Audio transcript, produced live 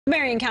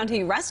Marion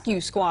County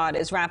Rescue Squad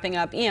is wrapping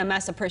up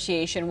EMS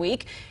Appreciation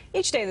Week.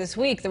 Each day this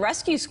week, the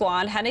Rescue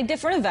Squad had a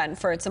different event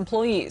for its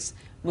employees.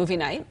 Movie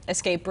night,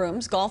 escape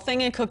rooms,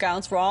 golfing, and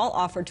cookouts were all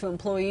offered to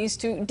employees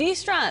to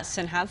de-stress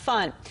and have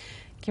fun.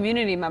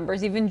 Community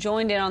members even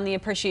joined in on the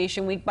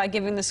Appreciation Week by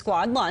giving the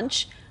squad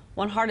lunch.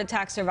 One heart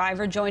attack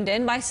survivor joined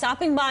in by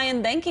stopping by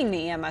and thanking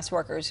the EMS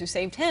workers who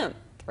saved him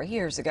 3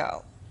 years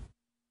ago.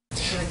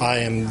 I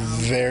am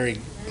very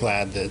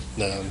glad that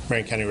the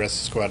Marion County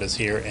Rescue Squad is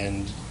here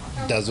and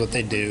does what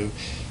they do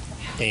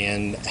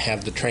and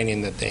have the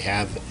training that they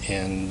have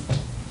and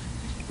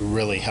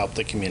really help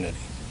the community.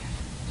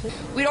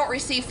 We don't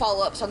receive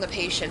follow-ups on the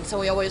patient, so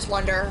we always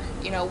wonder,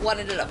 what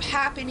ended up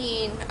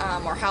happening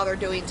or how they're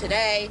doing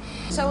today.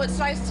 So it's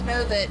nice to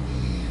know that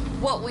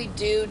what we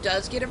do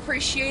does get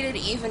appreciated,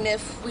 even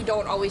if we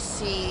don't always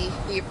see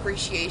the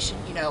appreciation,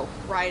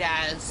 right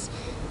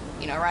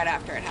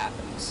after it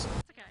happens.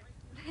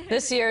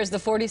 This year is the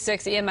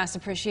 46th EMS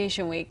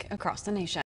Appreciation Week across the nation.